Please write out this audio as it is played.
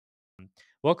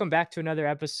Welcome back to another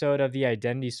episode of the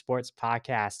Identity Sports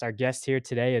Podcast. Our guest here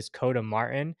today is Koda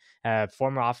Martin,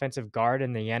 former offensive guard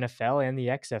in the NFL and the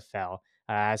XFL.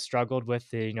 Has struggled with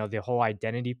the whole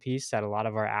identity piece that a lot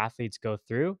of our athletes go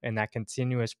through and that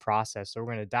continuous process. So we're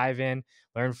going to dive in,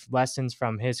 learn lessons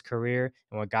from his career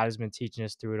and what God has been teaching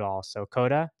us through it all. So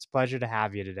Koda, it's a pleasure to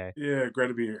have you today. Yeah, great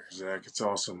to be here, Zach. It's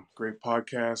awesome. Great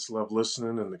podcast. Love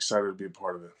listening and excited to be a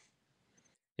part of it.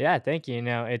 Yeah, thank you.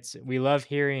 It's we love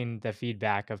hearing the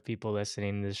feedback of people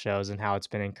listening to the shows and how it's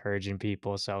been encouraging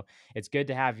people. So it's good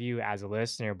to have you as a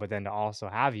listener, but then to also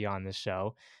have you on the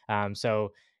show.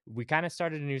 So we kind of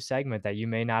started a new segment that you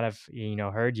may not have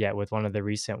heard yet with one of the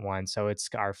recent ones. So it's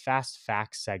our fast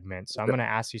facts segment. So I'm going to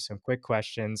ask you some quick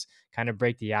questions, kind of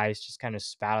break the ice, just kind of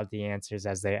spout out the answers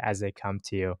as they come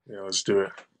to you. Yeah, let's do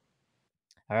it.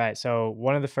 All right. So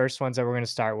one of the first ones that we're going to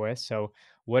start with. So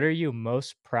what are you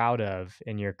most proud of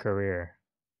in your career?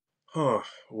 Huh.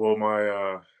 Well,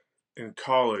 my in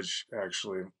college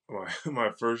actually, my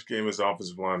my first game as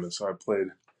offensive lineman. So I played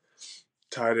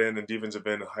tight end and defensive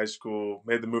end in high school.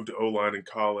 Made the move to O line in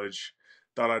college.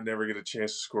 Thought I'd never get a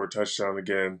chance to score a touchdown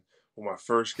again. Well, my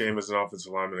first game as an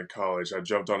offensive lineman in college, I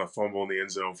jumped on a fumble in the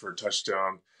end zone for a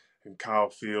touchdown in Kyle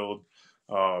Field.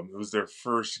 It was their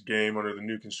first game under the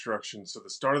new construction. So the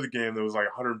start of the game, there was like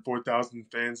 104,000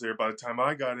 fans there. By the time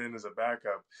I got in as a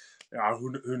backup,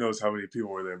 who knows how many people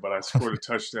were there? But I scored a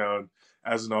touchdown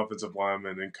as an offensive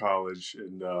lineman in college,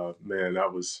 and man,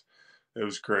 it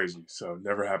was crazy. So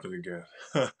never happened again.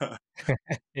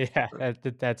 Yeah,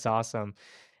 that's awesome.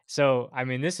 So, I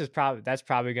mean, that's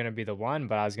probably going to be the one,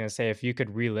 but I was going to say if you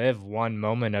could relive one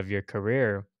moment of your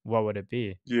career, what would it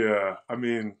be? Yeah, I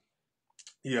mean,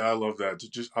 yeah, I love that.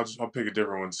 I'll pick a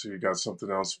different one so you got something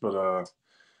else. But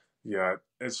yeah,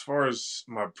 as far as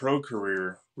my pro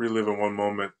career, reliving one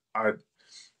moment,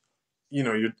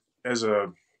 you as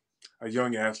a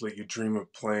young athlete, you dream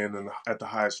of playing at the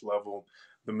highest level.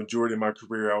 The majority of my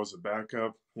career, I was a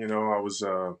backup. I was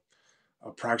a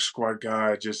practice squad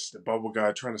guy, just a bubble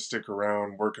guy, trying to stick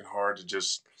around, working hard to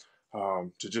just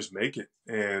make it.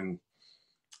 And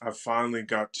I finally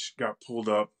got pulled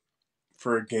up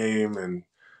for a game, and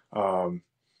um,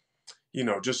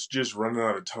 just running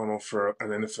out of tunnel for an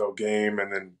NFL game,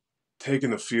 and then taking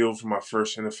the field for my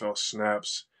first NFL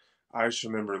snaps. I just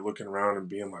remember looking around and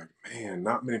being like, man,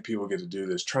 not many people get to do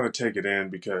this. Trying to take it in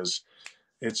because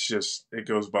it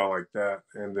goes by like that.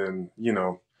 And then,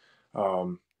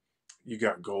 um, you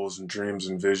got goals and dreams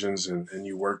and visions, and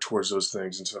you work towards those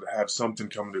things. And so to have something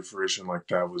come to fruition like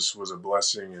that was a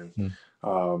blessing, and Mm.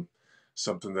 um,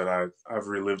 something that I've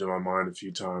relived in my mind a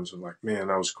few times. I'm like, man,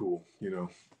 that was cool.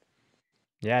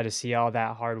 Yeah, to see all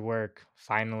that hard work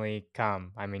finally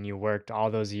come. I mean, you worked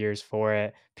all those years for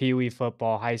it, Pee Wee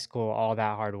football, high school, all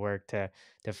that hard work to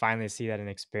finally see that and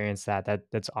experience that.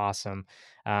 That's awesome.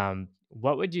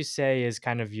 What would you say is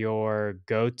kind of your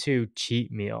go-to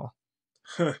cheat meal?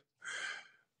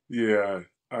 Yeah,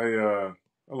 I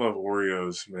love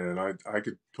Oreos, man. I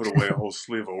could put away a whole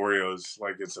sleeve of Oreos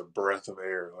like it's a breath of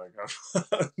air. Like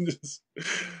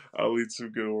I'll eat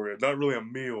some good Oreos. Not really a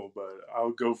meal, but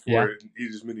I'll go for Yeah. it and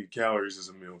eat as many calories as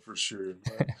a meal for sure.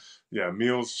 But yeah,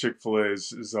 meals Chick-fil-A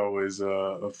is always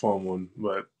a fun one,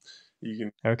 but you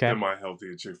can Okay.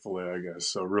 semi-healthy at Chick-fil-A, I guess.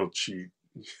 So real cheap.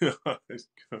 I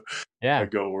Yeah.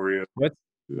 go Oreo. What's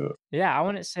Yeah. Yeah, I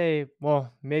wouldn't say,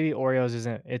 well, maybe Oreos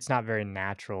isn't it's not very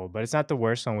natural, but it's not the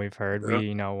worst one we've heard.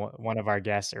 Yeah. One of our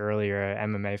guests earlier,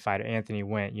 MMA fighter Anthony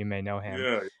Went, you may know him.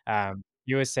 Yeah.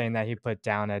 He was saying that he put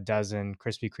down a dozen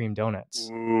Krispy Kreme donuts.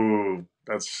 Ooh,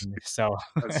 that's So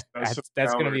That's some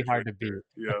that's gonna be calories hard right to beat. there.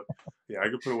 Yeah, yeah. I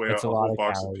could put away It's a a lot whole of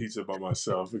box of calories. pizza by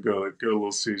myself and go to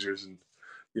Little Caesars and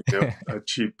a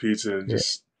cheap pizza and Yeah,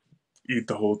 just eat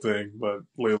the whole thing. But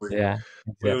yeah,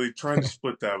 lately trying to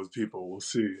split that with people. We'll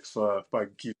see if I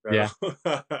can keep yeah,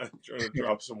 that up. Trying to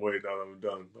drop some weight now that I'm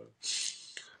done. But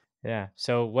yeah.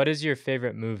 So what is your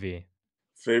favorite movie?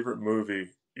 favorite movie.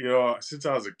 Since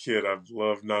I was a kid, I've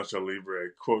loved Nacho Libre.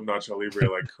 Quote Nacho Libre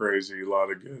like crazy. A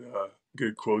lot of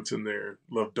good quotes in there.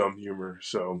 Love dumb humor.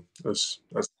 So that's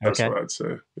Okay. what I'd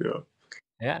say. Yeah.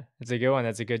 Yeah, it's a good one.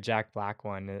 That's a good Jack Black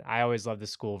one. I always love The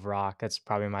School of Rock. That's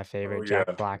probably my Oh favorite Jack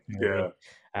yeah. Black movie.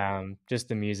 Yeah. Just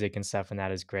the music and stuff and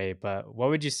that is great. But what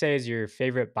would you say is your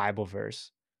favorite Bible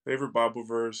verse? Favorite Bible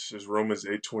verse is Romans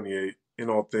 8:28. In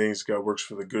all things, God works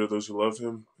for the good of those who love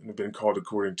Him and have been called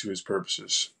according to His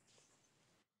purposes.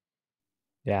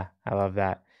 Yeah, I love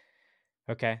that.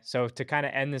 Okay, so to kind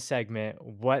of end the segment,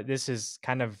 what this is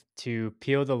kind of to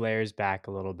peel the layers back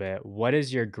a little bit. What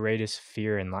is your greatest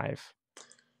fear in life?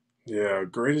 Yeah,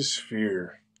 greatest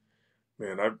fear,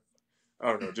 man. I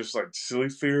don't know, just like silly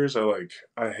fears.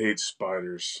 I hate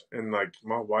spiders, and like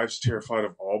my wife's terrified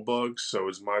of all bugs, so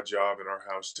it's my job in our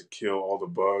house to kill all the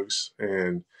bugs.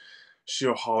 And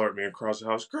she'll holler at me across the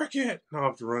house, "Cricket!" And I'll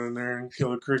have to run in there and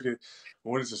kill a cricket. But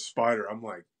when it's a spider, I'm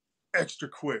like extra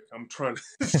quick. I'm trying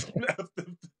to snap the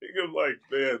thing. I'm like,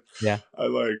 man, Yeah. I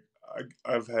like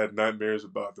I've had nightmares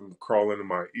about them crawling in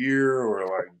my ear or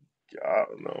like I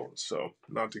don't know. So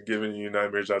not to give any of you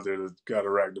nightmares out there that got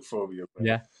arachnophobia, but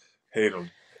Yeah. hate them,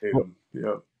 hate Well, them.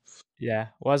 Yeah, yeah.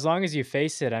 Well, as long as you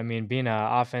face it, I mean, being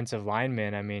an offensive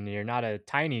lineman, I mean, you're not a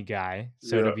tiny guy,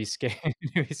 so to yeah, be scared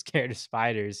to be scared of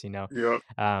spiders, yeah.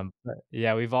 But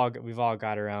yeah, we've all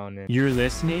got our own. You're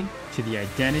listening to the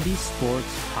Identity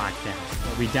Sports Podcast,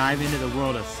 where we dive into the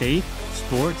world of faith,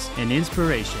 sports, and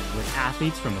inspiration with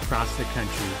athletes from across the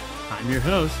country. I'm your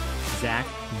host, Zach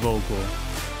Vogel.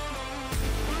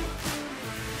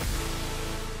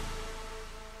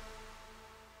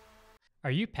 Are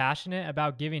you passionate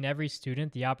about giving every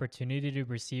student the opportunity to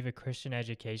receive a Christian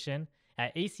education?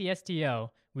 At ACSTO,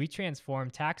 we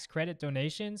transform tax credit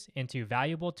donations into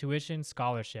valuable tuition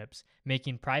scholarships,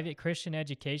 making private Christian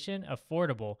education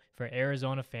affordable for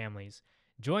Arizona families.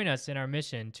 Join us in our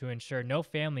mission to ensure no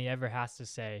family ever has to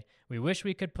say, "We wish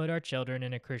we could put our children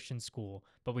in a Christian school,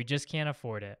 but we just can't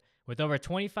afford it." With over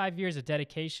 25 years of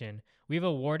dedication, we've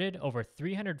awarded over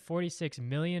 $346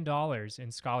 million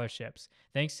in scholarships,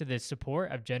 thanks to the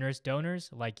support of generous donors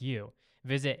like you.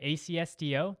 Visit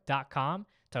acsto.com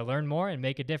to learn more and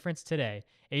make a difference today.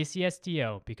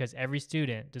 ACSTO, because every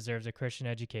student deserves a Christian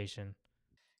education.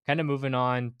 Kind of moving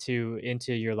on to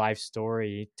into your life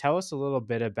story, tell us a little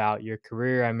bit about your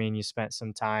career. I mean, you spent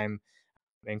some time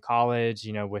in college,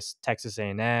 with Texas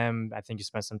A&M. I think you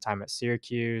spent some time at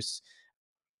Syracuse.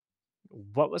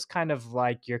 What was kind of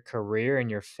like your career and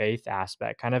your faith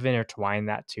aspect? Kind of intertwine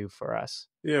that too for us.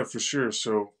 Yeah, for sure.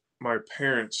 So my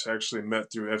parents actually met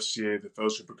through FCA, the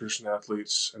Fellowship of Christian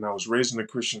Athletes, and I was raised in a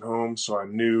Christian home, so I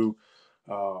knew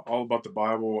all about the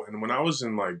Bible. And when I was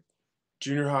in like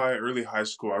junior high, early high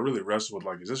school, I really wrestled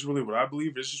with like, is this really what I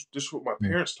believe? Is this what my Mm.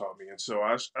 parents taught me? And so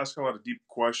I asked a lot of deep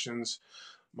questions.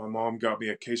 My mom got me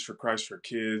a Case for Christ for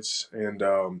Kids, and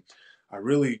I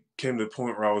really came to the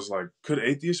point where I was like, could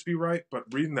atheists be right?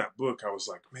 But reading that book, I was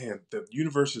like, man, the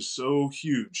universe is so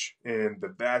huge, and the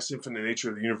vast, infinite nature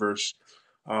of the universe,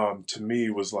 to me,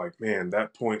 was like, man,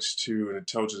 that points to an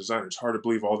intelligent designer. It's hard to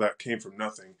believe all that came from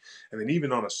nothing. And then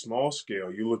even on a small scale,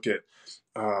 you look at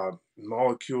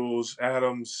molecules,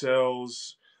 atoms,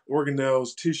 cells,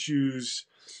 organelles, tissues,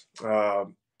 uh,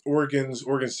 organs,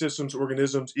 organ systems,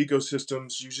 organisms,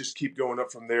 ecosystems. You just keep going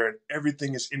up from there, and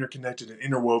everything is interconnected and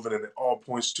interwoven, and it all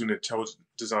points to an intelligent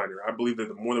designer. I believe that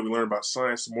the more that we learn about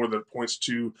science, the more that it points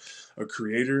to a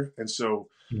creator. And so,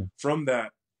 Yeah. from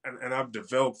that, and I've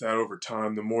developed that over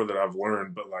time. The more that I've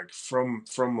learned, but like from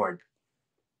like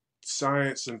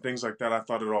science and things like that, I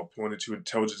thought it all pointed to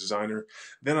intelligent designer.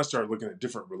 Then I started looking at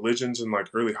different religions in like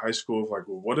early high school. Like,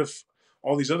 well, what if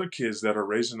all these other kids that are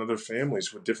raised in other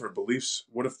families with different beliefs,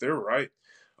 what if they're right?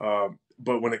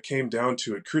 But when it came down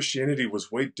to it, Christianity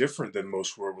was way different than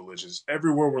most world religions.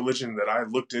 Every world religion that I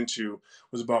looked into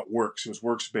was about works. It was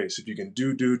works based. If you can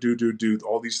do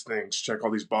all these things, check all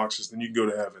these boxes, then you can go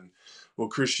to heaven. Well,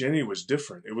 Christianity was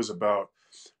different. It was about,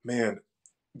 man,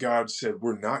 God said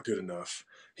we're not good enough.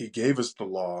 He gave us the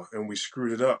law and we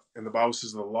screwed it up. And the Bible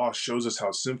says the law shows us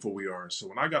how sinful we are. So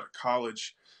when I got to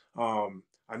college,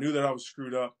 I knew that I was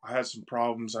screwed up. I had some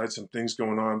problems. I had some things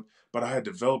going on, but I had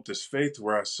developed this faith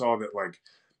where I saw that like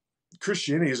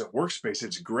Christianity isn't works-based,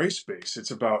 it's grace-based.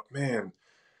 It's about, man,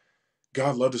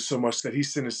 God loved us so much that he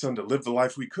sent his son to live the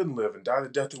life we couldn't live and die the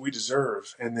death that we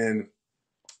deserve. And then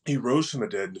he rose from the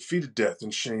dead and defeated death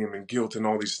and shame and guilt and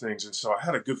all these things. And so I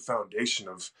had a good foundation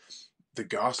of the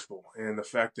gospel and the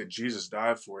fact that Jesus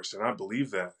died for us. And I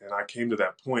believe that. And I came to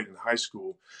that point in high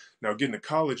school. Now, getting to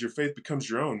college, your faith becomes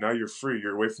your own. Now you're free.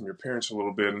 You're away from your parents a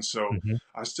little bit. And so Mhm.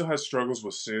 I still had struggles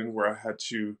with sin where I had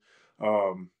to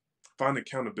um, find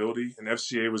accountability. And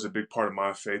FCA was a big part of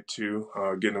my faith too,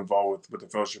 getting involved with the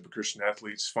Fellowship of Christian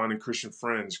Athletes, finding Christian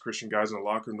friends, Christian guys in the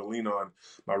locker room to lean on.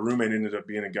 My roommate ended up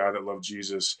being a guy that loved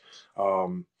Jesus.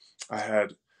 I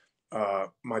had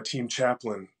my team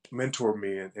chaplain mentored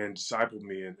me and discipled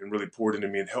me and really poured into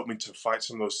me and helped me to fight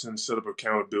some of those sins, set up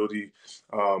accountability,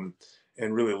 and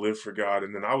really live for God.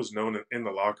 And then I was known in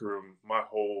the locker room my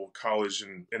whole college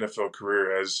and NFL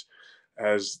career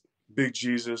as Big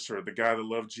Jesus or the guy that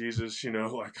loved Jesus. You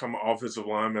know, like I'm an offensive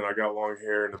lineman. I got long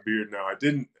hair and a beard now. I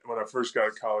didn't when I first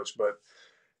got to college, but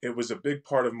it was a big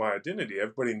part of my identity.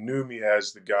 Everybody knew me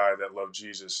as the guy that loved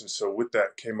Jesus, and so with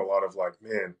that came a lot of like,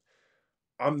 man,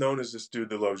 I'm known as this dude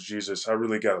that loves Jesus. I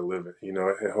really got to live it.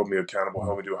 It held me accountable, Mm.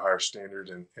 held me to a higher standard,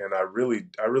 and I really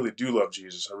do love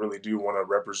Jesus. I really do want to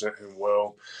represent him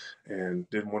well, and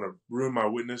didn't want to ruin my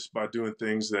witness by doing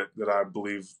things that I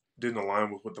believe didn't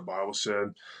align with what the Bible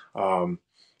said. Um,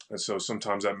 and so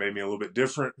sometimes that made me a little bit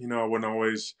different. I wasn't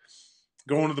always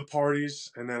going to the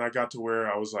parties, and then I got to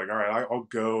where I was like, all right, I'll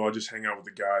go. I'll just hang out with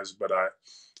the guys, but I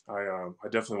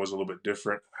definitely was a little bit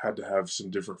different. I had to have some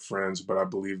different friends, but I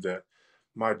believe that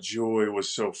my joy was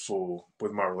so full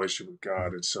with my relationship with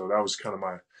God, and so that was kind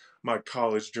of my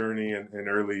college journey and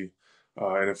early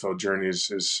NFL journey.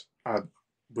 Is I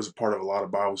was a part of a lot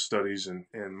of Bible studies, and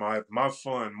my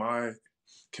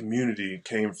community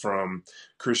came from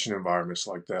Christian environments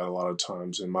like that a lot of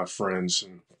times, and my friends,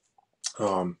 and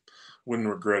um, wouldn't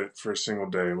regret it for a single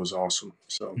day. It was awesome.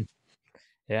 So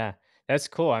Yeah, that's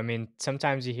cool. I mean,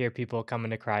 sometimes you hear people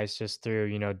coming to Christ just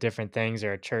through, different things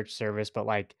or a church service, but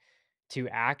like to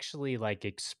actually like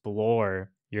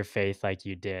explore your faith like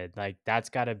you did, like that's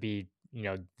got to be,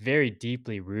 very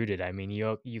deeply rooted. I mean,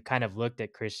 you kind of looked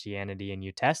at Christianity and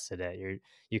you tested it.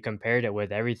 You compared it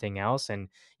with everything else, and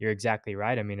you're exactly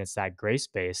right. I mean, it's that grace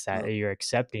base that yeah, you're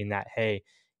accepting that, hey,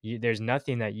 there's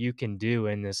nothing that you can do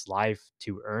in this life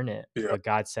to earn it, yeah, but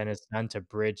God sent his son to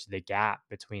bridge the gap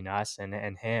between us and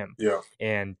him. yeah,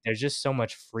 And there's just so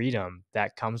much freedom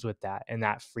that comes with that, and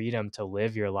that freedom to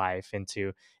live your life and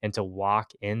to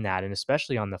walk in that, and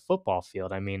especially on the football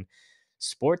field. I mean,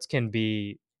 sports can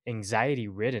be anxiety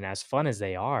ridden as fun as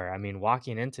they are. I mean,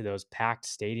 walking into those packed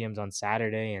stadiums on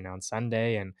Saturday and on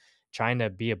Sunday and trying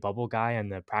to be a bubble guy on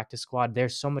the practice squad,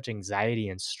 there's so much anxiety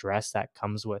and stress that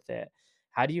comes with it.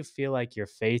 How do you feel like your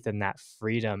faith and that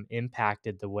freedom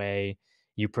impacted the way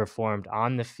you performed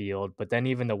on the field, but then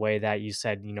even the way that you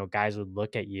said, guys would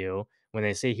look at you when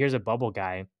they say, here's a bubble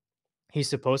guy, he's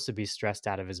supposed to be stressed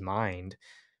out of his mind,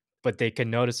 but they can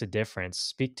notice a difference.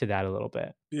 Speak to that a little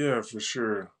bit. yeah, for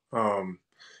sure.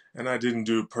 And I didn't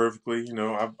do it perfectly.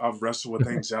 I've wrestled with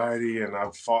anxiety and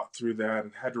I've fought through that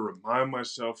and had to remind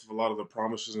myself of a lot of the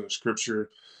promises in the scripture.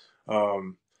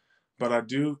 Um, but I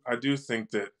do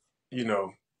think that you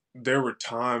know there were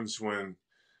times when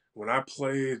I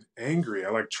played angry, I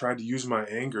like tried to use my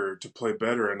anger to play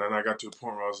better, and then I got to a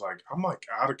point where I was like, I'm like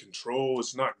out of control.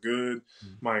 It's not good.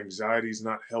 Mm. My anxiety's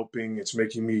not helping. It's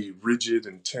making me rigid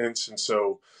and tense, and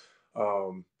so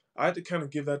I had to kind of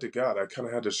give that to God. I kind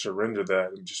of had to surrender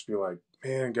that and just be like,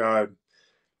 man, God,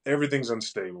 everything's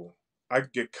unstable. I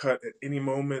could get cut at any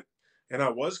moment, and I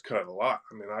was cut a lot.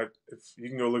 I mean, if you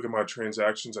can go look at my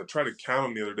transactions, I tried to count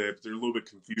them the other day, but they're a little bit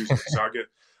confusing. So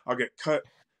I'll get cut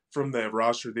from the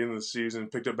roster at the end of the season,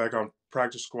 picked up back on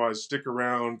practice squads, stick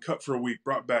around, cut for a week,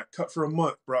 brought back, cut for a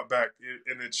month, brought back,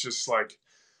 and it's just like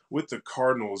with the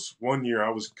Cardinals. One year I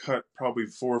was cut probably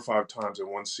 4 or 5 times in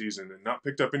one season, and not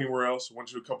picked up anywhere else. Went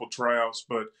to a couple tryouts,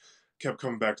 but kept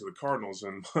coming back to the Cardinals,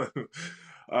 and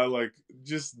I like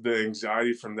just the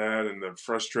anxiety from that and the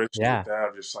frustration with Yeah. that.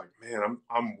 I'm just like, man,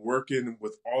 I'm working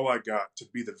with all I got to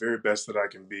be the very best that I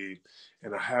can be,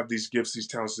 and I have these gifts, these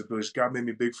talents, these abilities. God made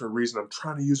me big for a reason. I'm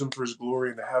trying to use them for His glory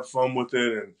and to have fun with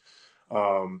it,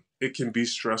 and it can be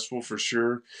stressful for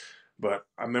sure. But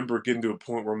I remember getting to a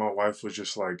point where my wife was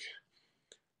just like,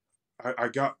 I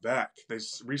got back. They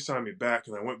re-signed me back,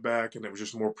 and I went back, and it was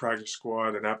just more practice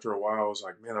squad. And after a while, I was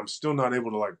like, man, I'm still not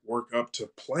able to like work up to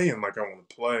playing like I want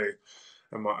to play.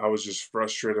 And I was just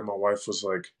frustrated. My wife was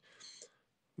like,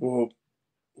 well,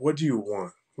 what do you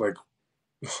want? Like,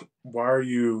 why are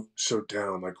you so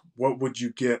down? Like, what would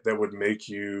you get that would make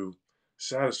you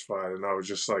satisfied? And I was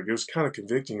just like, it was kind of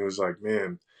convicting. It was like,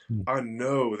 man, Mm. I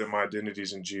know that my identity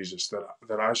is in Jesus,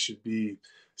 that I should be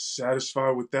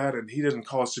satisfied with that. And He doesn't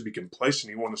call us to be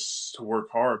complacent. He wants us to work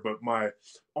hard. But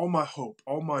all my hope,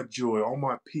 all my joy, all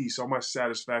my peace, all my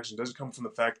satisfaction doesn't come from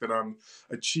the fact that I'm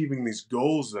achieving these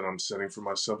goals that I'm setting for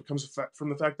myself. It comes from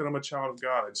the fact that I'm a child of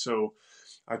God. And so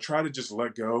I try to just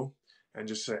let go and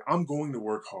just say, I'm going to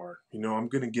work hard. I'm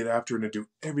going to get after it and do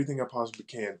everything I possibly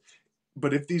can.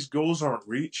 But if these goals aren't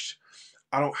reached,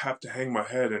 I don't have to hang my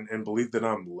head and believe that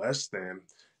I'm less than.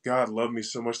 God loved me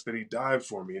so much that He died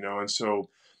for me. And so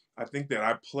I think that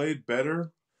I played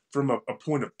better from a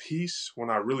point of peace when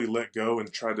I really let go and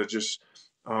tried to just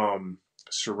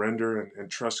surrender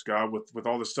and trust God with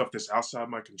all the stuff that's outside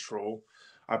my control.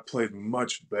 I played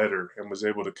much better and was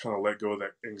able to kind of let go of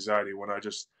that anxiety when I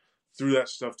just threw that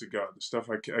stuff to God. The stuff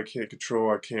I can't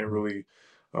control, I can't really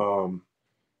um,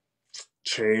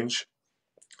 change,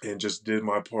 and just did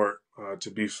my part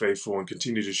to be faithful and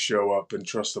continue to show up and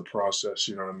trust the process.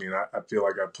 You know what I mean? I feel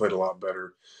like I played a lot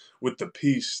better with the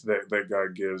peace that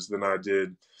God gives than I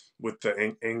did with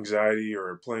the anxiety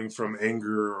or playing from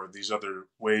anger or these other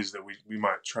ways that we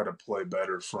might try to play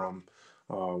better from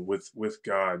with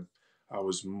God. I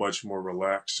was much more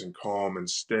relaxed and calm and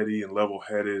steady and level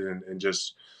headed, and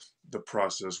just the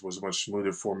process was much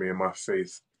smoother for me, and my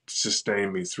faith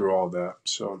sustained me through all that.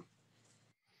 So,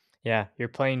 Yeah, you're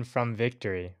playing from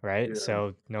victory, right? yeah.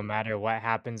 So no matter what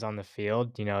happens on the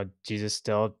field, Jesus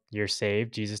still, you're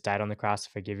saved. Jesus died on the cross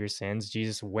to forgive your sins.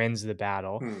 Jesus wins the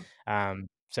battle. Hmm.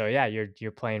 So yeah,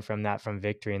 you're playing from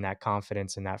victory and that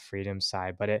confidence and that freedom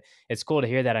side. But it's cool to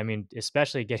hear that. I mean,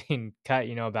 especially getting cut,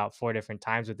 about 4 different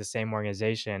times with the same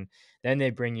organization. Then they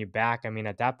bring you back. I mean,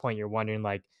 at that point, you're wondering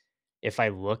like, if I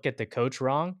look at the coach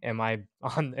wrong, am I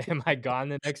gone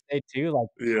the next day too? Like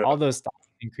Yeah. all those thoughts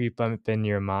can creep up in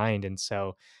your mind. And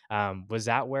so was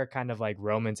that where kind of like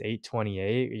Romans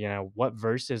 8:28, what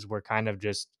verses were kind of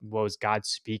just what was God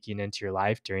speaking into your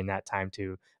life during that time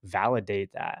to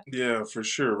validate that? Yeah, for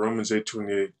sure. Romans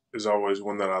 8:28 is always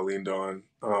one that I leaned on.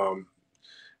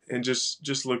 And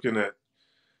just looking at,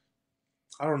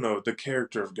 I don't know, the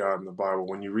character of God in the Bible.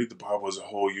 When you read the Bible as a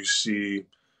whole, you see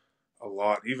a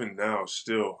lot. Even now,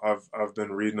 still, I've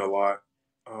been reading a lot.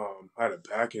 I had a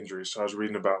back injury, so I was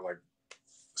reading about like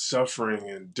suffering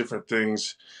and different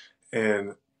things.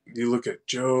 And you look at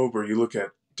Job, or you look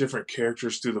at different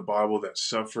characters through the Bible that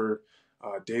suffer.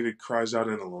 David cries out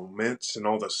in the laments and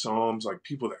all the Psalms, like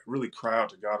people that really cry out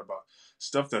to God about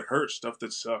stuff that hurts, stuff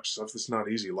that sucks, stuff that's not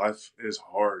easy. Life is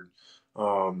hard.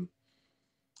 Um,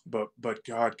 but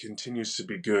God continues to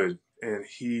be good, and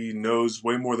He knows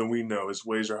way more than we know. His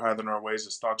ways are higher than our ways.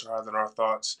 His thoughts are higher than our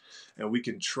thoughts, and we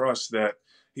can trust that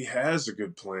He has a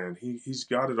good plan. He's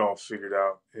got it all figured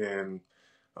out, and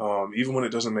even when it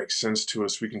doesn't make sense to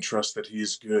us, we can trust that He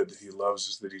is good, that He loves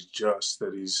us, that He's just,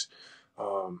 that He's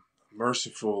um,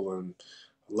 merciful and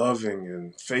loving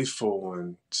and faithful,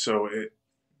 and so it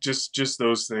just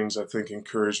those things I think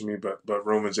encouraged me. But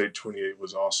Romans 8:28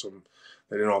 was awesome.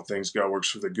 That in all things God works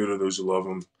for the good of those who love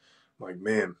Him. I'm like,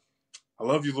 man, I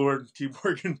love you, Lord. Keep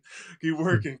working,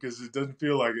 because it doesn't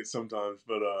feel like it sometimes.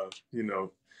 But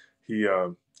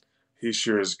He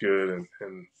sure is good,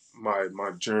 and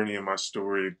my journey and my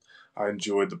story, I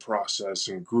enjoyed the process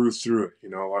and grew through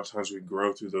it. A lot of times we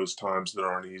grow through those times that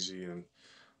aren't easy, and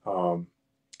um,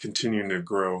 continuing to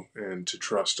grow and to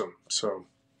trust Him. So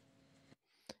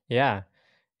Yeah.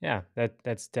 Yeah,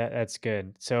 that's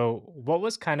good. So, what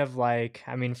was kind of like,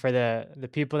 I mean, for the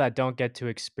people that don't get to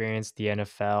experience the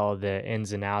NFL, the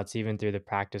ins and outs, even through the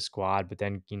practice squad, but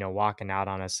then, walking out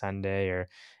on a Sunday or,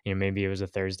 maybe it was a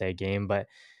Thursday game, but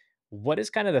what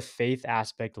is kind of the faith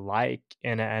aspect like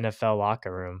in an NFL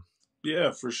locker room?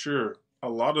 yeah, for sure. A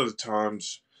lot of the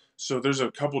times, so there's a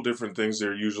couple different things that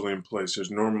are usually in place. There's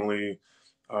normally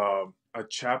a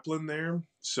chaplain there,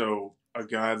 so a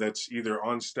guy that's either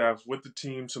on staff with the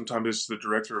team. Sometimes it's the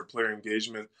director of player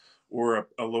engagement, or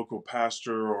a local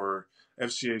pastor or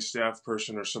FCA staff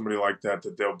person or somebody like that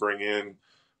that they'll bring in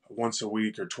once a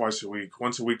week or twice a week.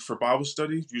 Once a week for Bible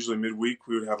study. Usually midweek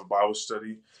we would have a Bible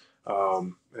study,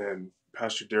 and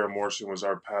Pastor Darren Morrison was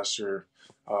our pastor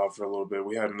for a little bit.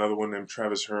 We had another one named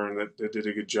Travis Hearn that did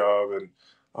a good job, and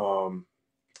um,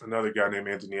 another guy named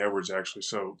Anthony Edwards, actually.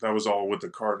 So that was all with the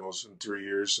Cardinals in 3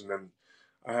 years. And then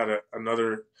I had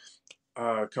another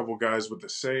couple guys with the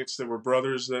Saints that were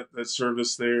brothers that served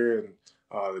us there, and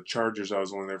the Chargers. I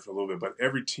was only there for a little bit, but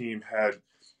every team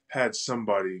had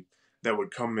somebody that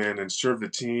would come in and serve the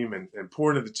team, and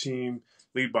pour into the team,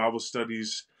 lead Bible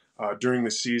studies during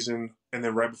the season, and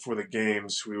then right before the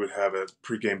games, we would have a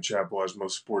pregame chapel, as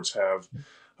most sports have.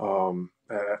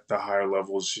 At the higher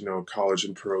levels, college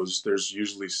and pros, there's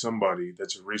usually somebody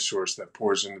that's a resource that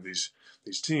pours into these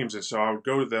teams, and so I would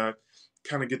go to that,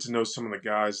 kind of get to know some of the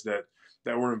guys that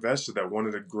were invested, that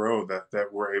wanted to grow,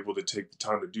 that were able to take the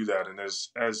time to do that. And as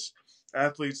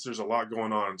athletes, there's a lot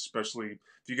going on, especially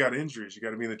if you got injuries. You got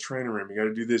to be in the training room. You got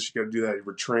to do this. You got to do that.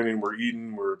 We're training. We're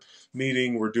eating. We're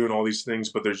meeting. We're doing all these things.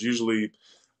 But there's usually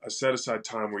a set aside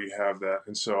time where you have that.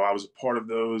 And so I was a part of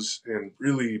those, and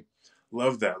really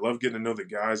loved that. Love getting to know the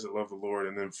guys that love the Lord.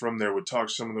 And then from there, would talk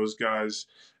to some of those guys.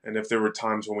 And if there were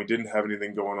times when we didn't have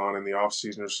anything going on in the off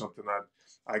season or something,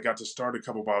 I got to start a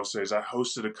couple Bible studies. I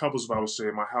hosted a couples Bible study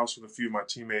in my house with a few of my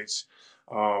teammates.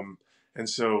 Um, and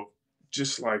so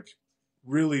just like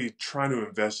really trying to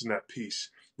invest in that piece.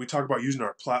 We talk about using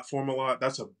our platform a lot.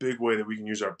 That's a big way that we can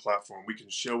use our platform. We can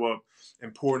show up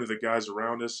and pour into the guys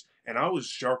around us. And I was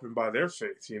sharpened by their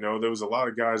faith. There was a lot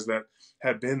of guys that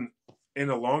had been in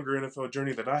a longer NFL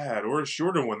journey than I had, or a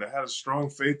shorter one, that had a strong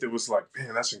faith that was like,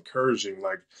 man, that's encouraging.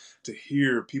 Like to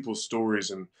hear people's stories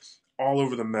and all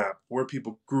over the map, where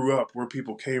people grew up, where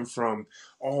people came from,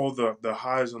 all the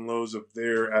highs and lows of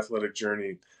their athletic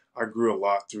journey. I grew a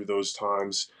lot through those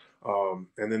times.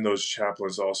 And then those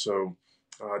chaplains also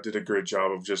did a great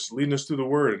job of just leading us through the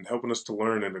word and helping us to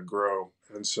learn and to grow.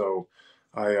 And so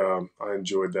I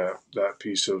enjoyed that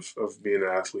piece of being an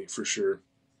athlete for sure.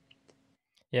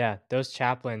 Yeah, those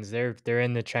chaplains, they're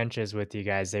in the trenches with you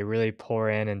guys. They really pour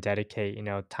in and dedicate,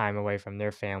 time away from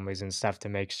their families and stuff to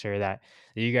make sure that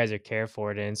you guys are cared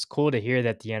for. And it's cool to hear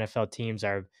that the NFL teams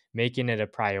are making it a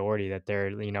priority, that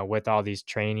they're, with all these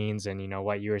trainings and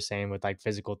what you were saying with like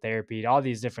physical therapy, all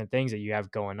these different things that you have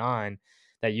going on,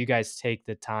 that you guys take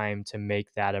the time to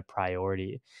make that a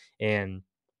priority. And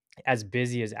as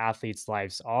busy as athletes'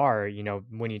 lives are,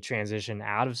 when you transition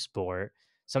out of sport,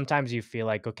 sometimes you feel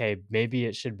like, okay, maybe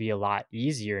it should be a lot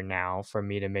easier now for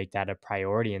me to make that a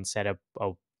priority and set up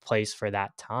a place for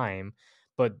that time.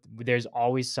 But there's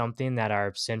always something that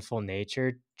our sinful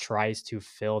nature tries to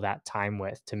fill that time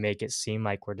with to make it seem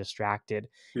like we're distracted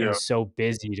and Yeah, so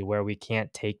busy to where we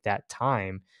can't take that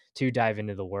time to dive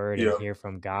into the word and yeah. hear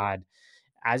from God.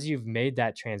 As you've made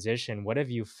that transition, what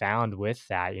have you found with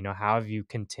that? How have you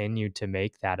continued to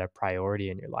make that a priority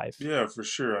in your life? Yeah, for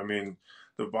sure. I mean,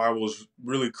 the Bible is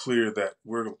really clear that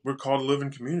we're called to live in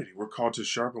community. We're called to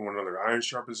sharpen one another. Iron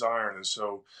sharpens iron, and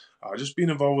so just being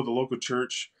involved with the local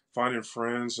church, finding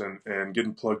friends, and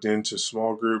getting plugged into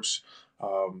small groups.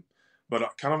 Um,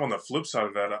 but kind of on the flip side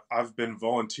of that, I've been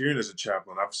volunteering as a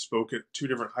chaplain. I've spoke at two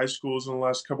different high schools in the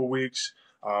last couple of weeks.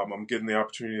 I'm getting the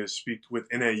opportunity to speak with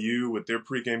NAU with their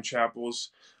pregame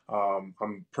chapels.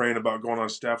 I'm praying about going on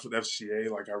staff with FCA.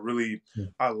 Like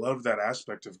Mm. I love that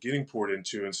aspect of getting poured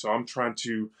into, and so I'm trying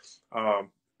to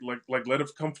um, like let it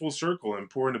come full circle and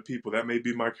pour into people. That may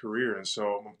be my career, and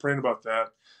so I'm praying about that.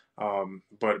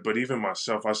 But even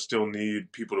myself, I still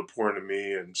need people to pour into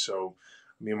me, and so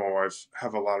me and my wife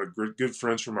have a lot of good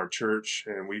friends from our church,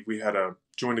 and we had a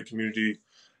joined a community,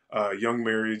 young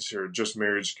marrieds or just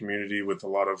marriage community with a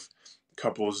lot of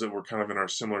couples that were kind of in our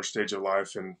similar stage of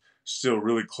life, and still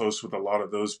really close with a lot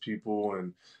of those people.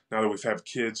 And now that we've had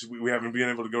kids, we haven't been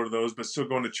able to go to those, but still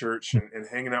going to church and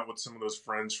hanging out with some of those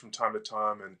friends from time to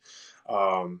time. And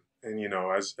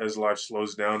as life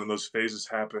slows down and those phases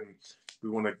happen, we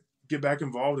want to get back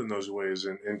involved in those ways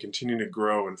and continue to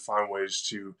grow and find ways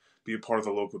to be a part of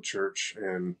the local church.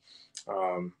 And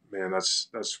man, that's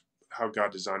how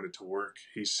God designed it to work.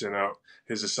 He sent out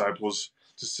his disciples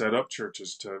to set up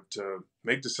churches, to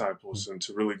make disciples, and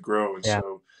to really grow. And Yeah.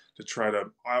 so I try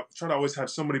to always have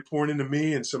somebody pouring into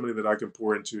me and somebody that I can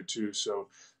pour into too. So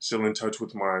still in touch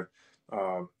with my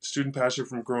student pastor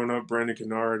from growing up, Brandon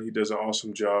Kennard. He does an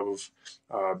awesome job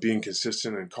of being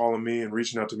consistent and calling me and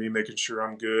reaching out to me, making sure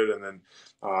I'm good. And then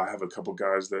I have a couple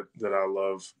guys that I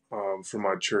love from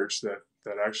my church that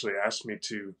actually asked me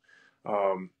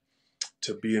um,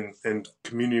 to be in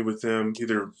community with them,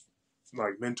 either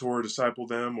like mentor, disciple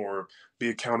them, or be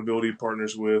accountability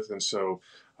partners with. And so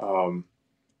um,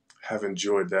 have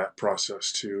enjoyed that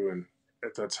process too. And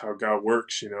if that's how God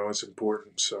works, it's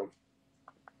important. So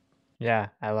Yeah,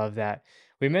 I love that.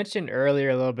 We mentioned earlier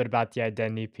a little bit about the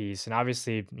identity piece, and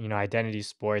obviously, identity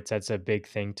sports, that's a big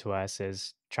thing to us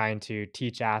is trying to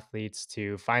teach athletes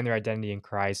to find their identity in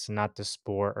Christ and not the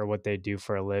sport or what they do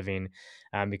for a living.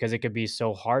 Because it could be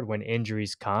so hard when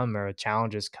injuries come or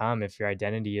challenges come if your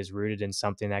identity is rooted in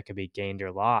something that could be gained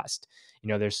or lost.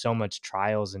 There's so much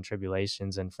trials and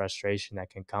tribulations and frustration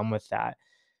that can come with that,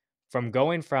 from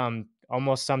going from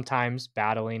almost sometimes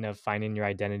battling of finding your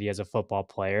identity as a football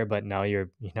player, but no, your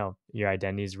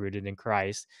identity is rooted in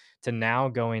Christ, to now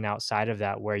going outside of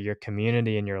that where your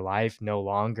community and your life no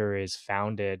longer is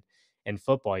founded in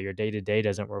football. Your day to day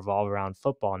doesn't revolve around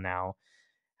football now.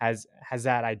 Has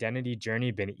that identity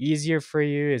journey been easier for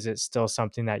you? Is it still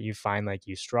something that you find like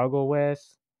you struggle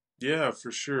with? yeah,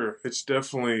 for sure,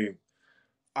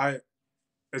 I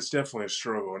it's definitely a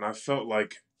struggle, and I felt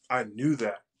like I knew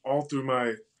that all through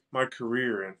my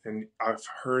career, and I've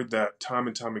heard that time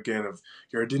and time again of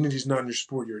your identity's not in your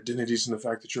sport, your identity's in the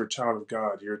fact that you're a child of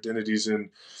God, your identity's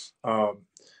in um,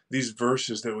 these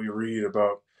verses that we read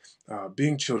about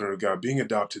being children of God, being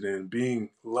adopted in,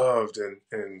 being loved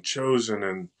and chosen,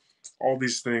 and all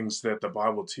these things that the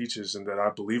Bible teaches and that I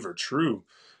believe are true.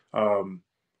 Um,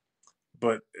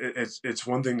 but it's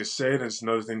one thing to say it, and it's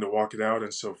another thing to walk it out.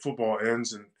 And so football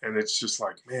ends, and it's just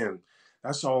like, man,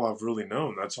 that's all I've really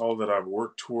known. That's all that I've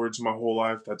worked towards my whole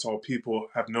life. That's all people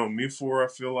have known me for, I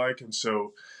feel like. And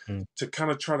so Mm. to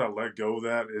kind of try to let go of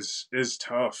that is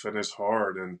tough and is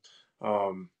hard. And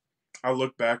um, I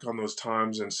look back on those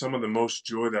times, and some of the most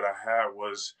joy that I had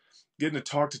was getting to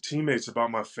talk to teammates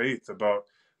about my faith, about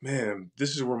man,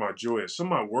 this is where my joy is. Some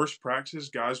of my worst practices,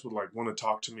 guys would like want to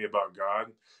talk to me about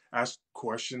God, ask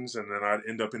questions, and then I'd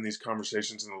end up in these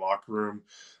conversations in the locker room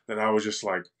that I was just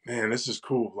like, man, this is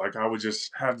cool. Like I would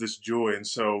just have this joy. And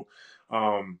so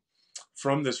um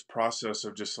from this process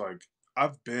of just like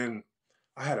I've been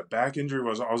I had a back injury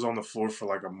was I was on the floor for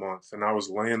like a month and I was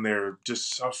laying there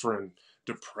just suffering,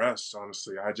 depressed,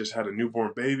 honestly. I just had a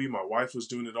newborn baby. My wife was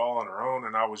doing it all on her own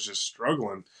and I was just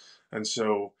struggling. And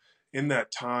so in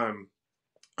that time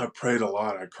I prayed a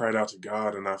lot. I cried out to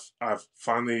God, and I've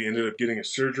finally ended up getting a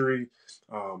surgery.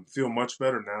 Feel much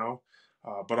better now,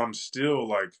 but I'm still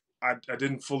like I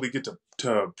didn't fully get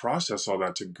to process all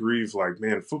that, to grieve. Like,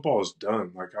 man, football is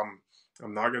done. Like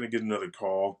I'm not gonna get another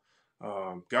call.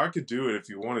 God could do it if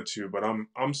He wanted to, but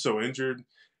I'm so injured,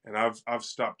 and I've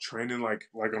stopped training. Like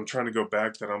I'm trying to go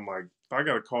back. That I'm like, if I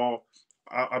got a call,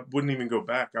 I wouldn't even go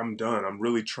back. I'm done. I'm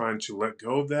really trying to let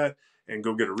go of that and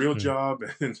go get a real Mm, job.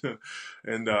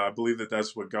 And I believe that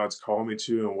that's what God's called me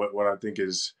to, and what I think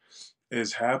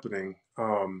is happening.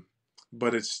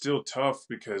 But it's still tough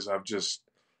because I've just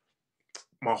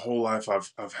my whole life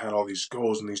I've had all these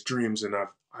goals and these dreams, and I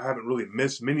haven't really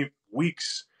missed many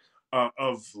weeks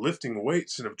of lifting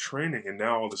weights and of training. And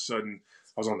now all of a sudden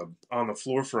I was on the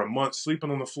floor for a month,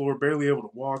 sleeping on the floor, barely able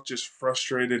to walk, just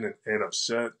frustrated and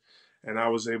upset. And I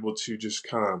was able to just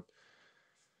kind of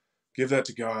give that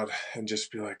to God and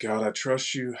just be like, God, I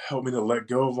trust you. Help me to let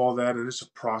go of all that. And it's a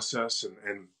process,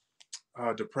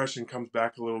 and depression comes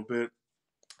back a little bit.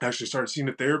 I actually started seeing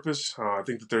a therapist. I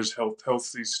think that there's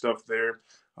healthy stuff there.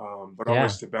 But I yeah.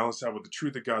 always to balance that with the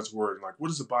truth of God's word, and like, what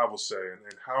does the Bible say,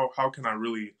 and how can I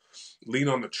really lean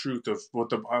on the truth of what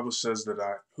the Bible says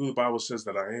who the Bible says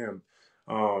that I am,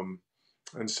 um,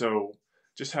 and so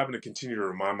just having to continue to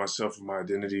remind myself of my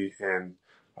identity, and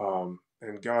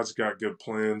God's got good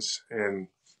plans. And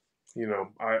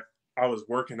I was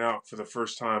working out for the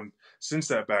first time since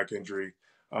that back injury,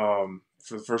 for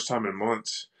the first time in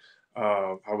months.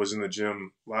 I was in the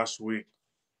gym last week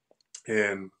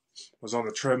and was on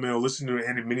the treadmill listening to an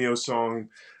Andy Mineo song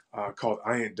called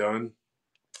 "I Ain't Done,"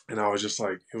 and I was just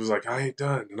like, it was like "I ain't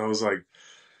done," and I was like,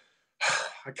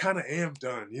 I kind of am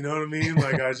done. You know what I mean?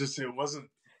 Like it wasn't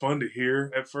fun to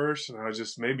hear at first, and I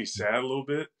just made me sad a little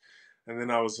bit. And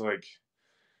then I was like,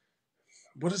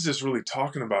 what is this really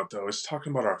talking about though? It's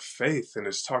talking about our faith, and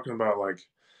it's talking about like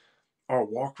our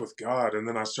walk with God. And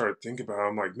then I started thinking about it.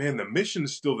 I'm like, man, the mission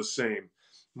is still the same.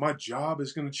 My job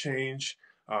is going to change.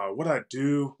 What I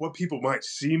do, what people might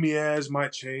see me as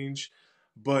might change,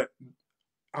 but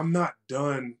I'm not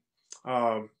done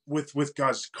with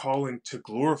God's calling to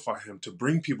glorify Him, to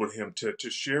bring people to Him, to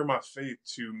share my faith,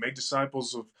 to make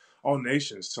disciples of all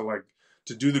nations,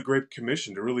 to do the Great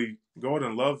Commission, to really go out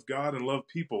and love God and love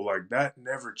people. Like that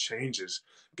never changes.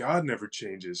 God never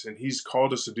changes, and He's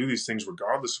called us to do these things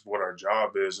regardless of what our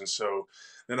job is. And so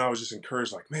then I was just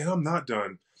encouraged, like, man, I'm not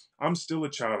done. I'm still a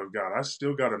child of God. I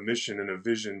still got a mission and a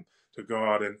vision to go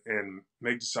out and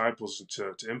make disciples, and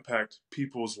to impact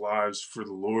people's lives for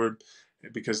the Lord,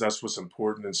 because that's what's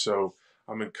important. And so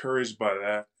I'm encouraged by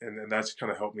that. And that's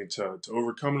kind of helped me to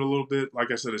overcome it a little bit. Like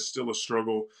I said, it's still a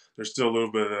struggle. There's still a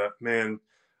little bit of that, man,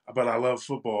 but I love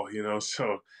football.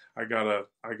 So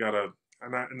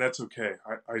and that's okay.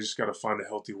 I just got to find a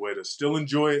healthy way to still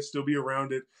enjoy it, still be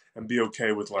around it, and be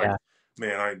okay with like, Yeah.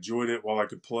 man, I enjoyed it while I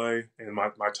could play, and my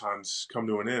time's come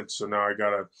to an end. So now I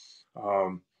gotta,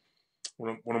 um,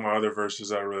 one of my other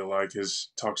verses I really like is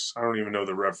talks. I don't even know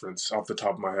the reference off the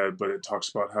top of my head, but it talks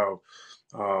about how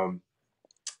um,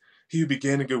 he who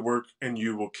began a good work in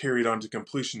you will carry it on to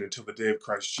completion until the day of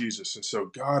Christ Jesus. And so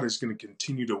God is going to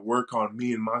continue to work on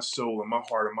me and my soul and my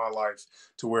heart and my life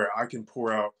to where I can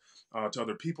pour out to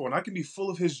other people, and I can be full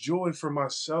of His joy for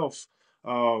myself,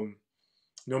 um,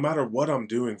 no matter what I'm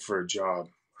doing for a job,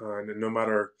 and no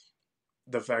matter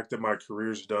the fact that my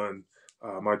career's done.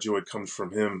 My joy comes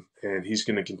from Him, and He's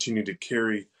going to continue to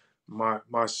carry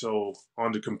my soul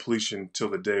on to completion till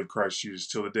the day of Christ Jesus,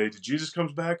 till the day that Jesus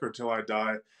comes back, or till I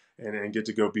die and get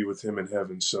to go be with Him in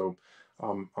heaven. So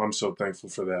I'm so thankful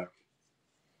for that.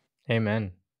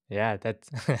 Amen. Yeah, that's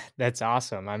that's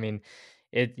awesome. I mean,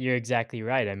 you're exactly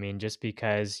right. I mean, just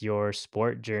because your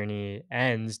sport journey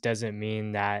ends doesn't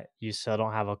mean that you still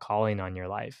don't have a calling on your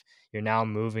life. You're now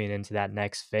moving into that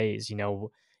next phase.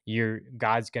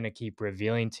 God's going to keep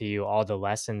revealing to you all the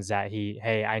lessons that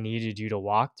hey, I needed you to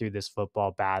walk through this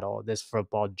football battle, this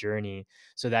football journey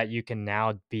so that you can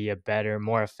now be a better,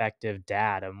 more effective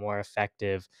dad, a more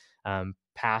effective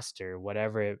pastor,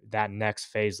 whatever that next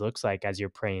phase looks like as you're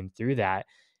praying through that.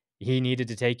 He needed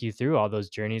to take you through all those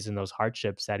journeys and those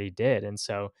hardships that he did. And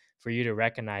so for you to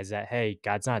recognize that, hey,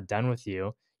 God's not done with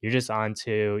you. you're just on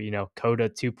to, Coda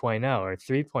 2.0 or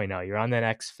 3.0. You're on the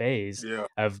next phase Yeah.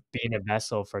 of being a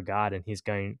vessel for God, and He's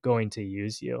going to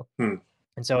use you. Hmm.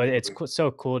 And so so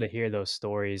cool to hear those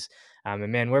stories.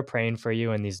 And man, we're praying for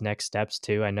you in these next steps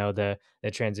too. I know the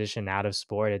transition out of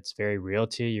sport, it's very real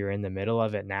to you. You're in the middle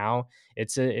of it now.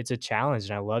 It's a challenge,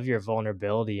 and I love your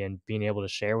vulnerability and being able to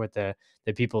share with the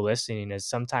people listening. Is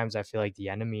sometimes I feel like the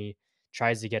enemy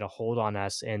tries to get a hold on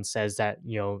us and says that,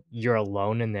 you're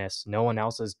alone in this. No one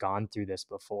else has gone through this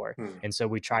before. Hmm. And so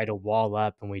we try to wall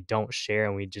up and we don't share,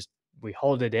 and we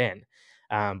hold it in.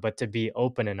 But to be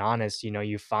open and honest,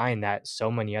 you find that so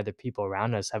many other people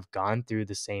around us have gone through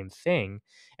the same thing.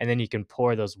 And then you can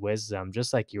pour those wisdom,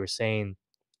 just like you were saying.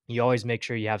 You always make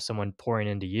sure you have someone pouring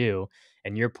into you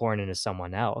and you're pouring into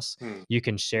someone else. Hmm. You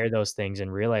can share those things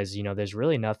and realize, there's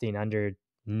really nothing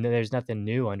there's nothing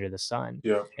new under the sun.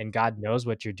 Yeah. And God knows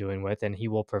what you're doing with, and He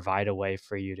will provide a way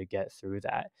for you to get through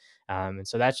that. And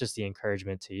so that's just the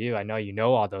encouragement to you. I know you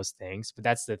know all those things, but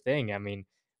that's the thing. I mean,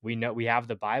 we know we have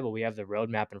the Bible, we have the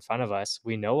roadmap in front of us.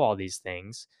 We know all these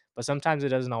things, but sometimes it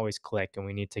doesn't always click, and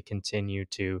we need to continue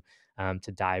to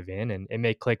dive in. And it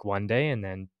may click one day, and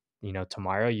then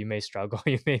tomorrow you may struggle.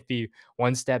 You may be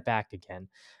one step back again.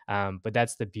 But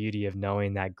that's the beauty of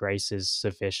knowing that grace is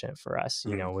sufficient for us.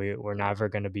 Hmm. We're never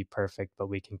going to be perfect, but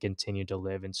we can continue to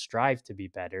live and strive to be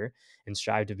better and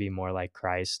strive to be more like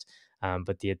Christ.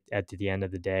 But at the end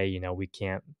of the day,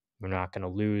 we're not going to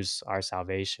lose our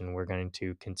salvation. We're going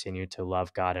to continue to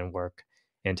love God and work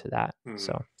into that. Hmm.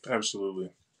 So,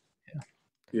 Absolutely. yeah.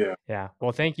 Yeah. Yeah.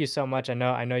 Well, thank you so much. I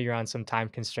know you're on some time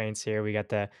constraints here. We got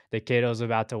the kiddos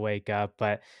about to wake up,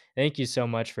 but thank you so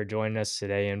much for joining us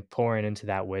today and pouring into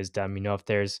that wisdom. If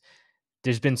there's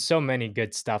been so many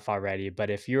good stuff already, but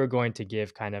if you were going to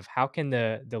give kind of how can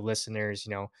the listeners,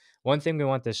 one thing we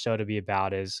want this show to be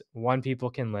about is one, people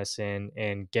can listen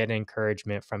and get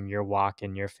encouragement from your walk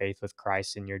and your faith with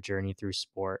Christ and your journey through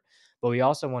sport. But we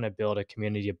also want to build a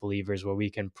community of believers where we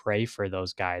can pray for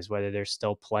those guys, whether they're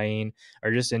still playing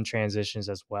or just in transitions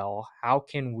as well. How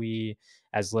can we,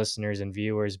 as listeners and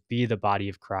viewers, be the body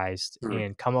of Christ Hmm.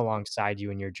 and come alongside you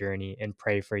in your journey and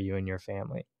pray for you and your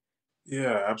family?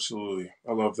 Yeah, absolutely.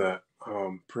 I love that.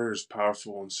 Prayer is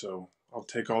powerful, and so I'll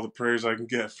take all the prayers I can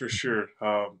get for sure.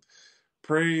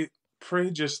 Pray, pray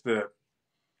just that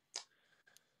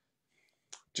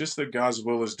God's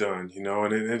will is done,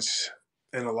 and it's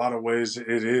in a lot of ways it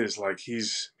is like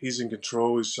He's in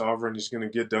control, He's sovereign, He's going to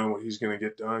get done what He's going to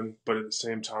get done. But at the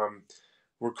same time,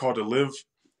 we're called to live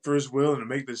for His will and to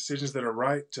make the decisions that are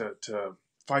right, to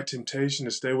fight temptation,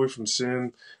 to stay away from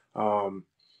sin. Um,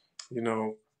 you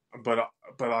know, but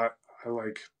I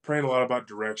like praying a lot about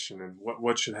direction and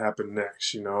what should happen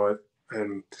next,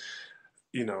 and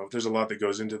there's a lot that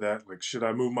goes into that. Like, should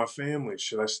I move my family?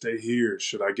 Should I stay here?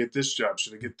 Should I get this job?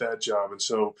 Should I get that job? And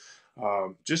so,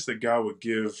 just that God would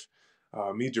give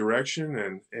me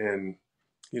direction, and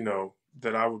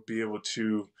that I would be able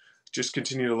to just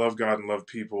continue to love God and love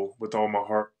people with all my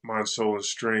heart, mind, soul, and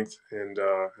strength, and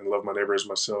love my neighbor as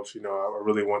myself. I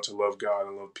really want to love God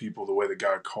and love people the way that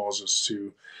God calls us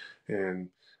to, and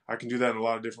I can do that in a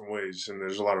lot of different ways, and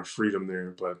there's a lot of freedom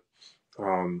there. But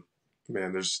um,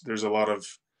 man, there's a lot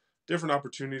of different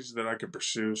opportunities that I could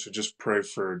pursue. So just pray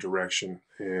for direction,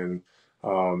 and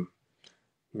um,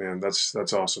 man, that's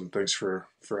awesome. Thanks for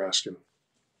asking.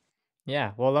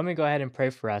 Yeah. Well, let me go ahead and pray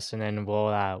for us, and then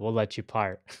we'll let you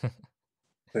part.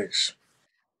 Thanks.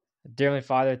 Dearly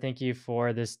Father, thank you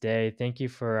for this day. Thank you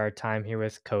for our time here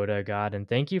with Coda, God, and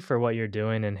thank you for what you're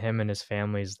doing in him and his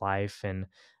family's life, and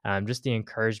just the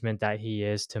encouragement that he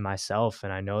is to myself,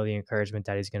 and I know the encouragement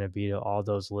that he's going to be to all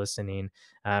those listening.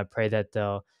 Pray that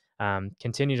they'll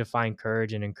continue to find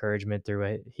courage and encouragement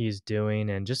through what he's doing,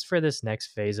 and just for this next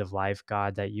phase of life,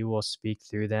 God, that you will speak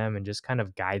through them and just kind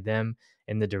of guide them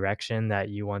in the direction that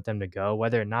you want them to go,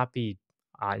 whether it not be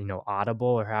audible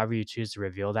or however you choose to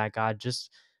reveal that, God.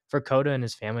 Just for Coda and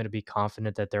his family to be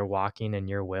confident that they're walking in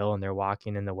your will and they're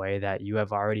walking in the way that you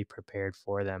have already prepared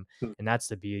for them. Hmm. And that's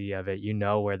the beauty of it. You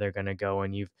know where they're going to go,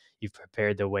 and you've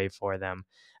prepared the way for them.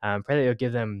 Pray that you'll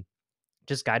give them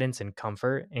just guidance and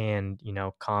comfort, and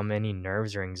calm any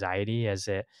nerves or anxiety as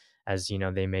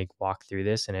they may walk through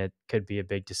this, and it could be a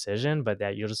big decision, but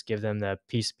that you'll just give them the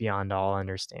peace beyond all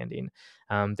understanding.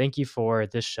 Thank you for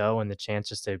this show and the chance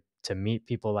just to meet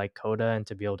people like Coda and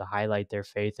to be able to highlight their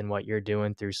faith and what you're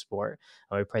doing through sport.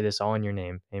 We pray this all in your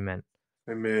name. Amen.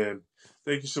 Amen.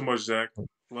 Thank you so much, Zach.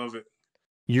 Love it.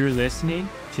 You're listening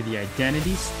to the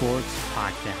Identity Sports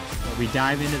Podcast, where we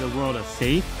dive into the world of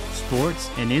faith, sports,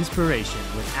 and inspiration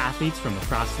with athletes from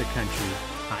across the country.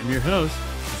 I'm your host,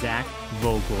 Zach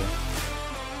Vogel.